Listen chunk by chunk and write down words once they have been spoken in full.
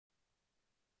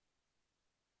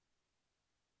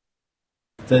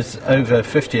There's over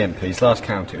 50 MPs, last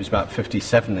count it was about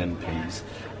 57 MPs,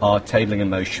 are tabling a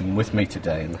motion with me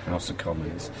today in the House of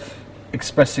Commons,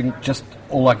 expressing just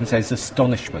all I can say is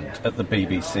astonishment at the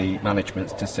BBC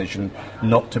management's decision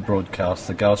not to broadcast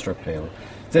the Gaza appeal.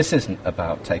 This isn't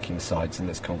about taking sides in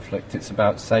this conflict, it's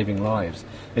about saving lives.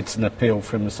 It's an appeal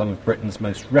from some of Britain's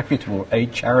most reputable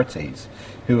aid charities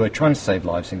who are trying to save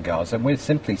lives in Gaza, and we're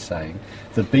simply saying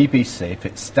the BBC, if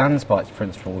it stands by its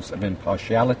principles of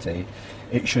impartiality,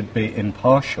 it should be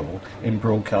impartial in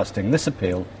broadcasting this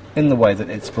appeal in the way that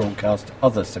it's broadcast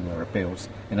other similar appeals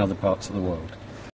in other parts of the world.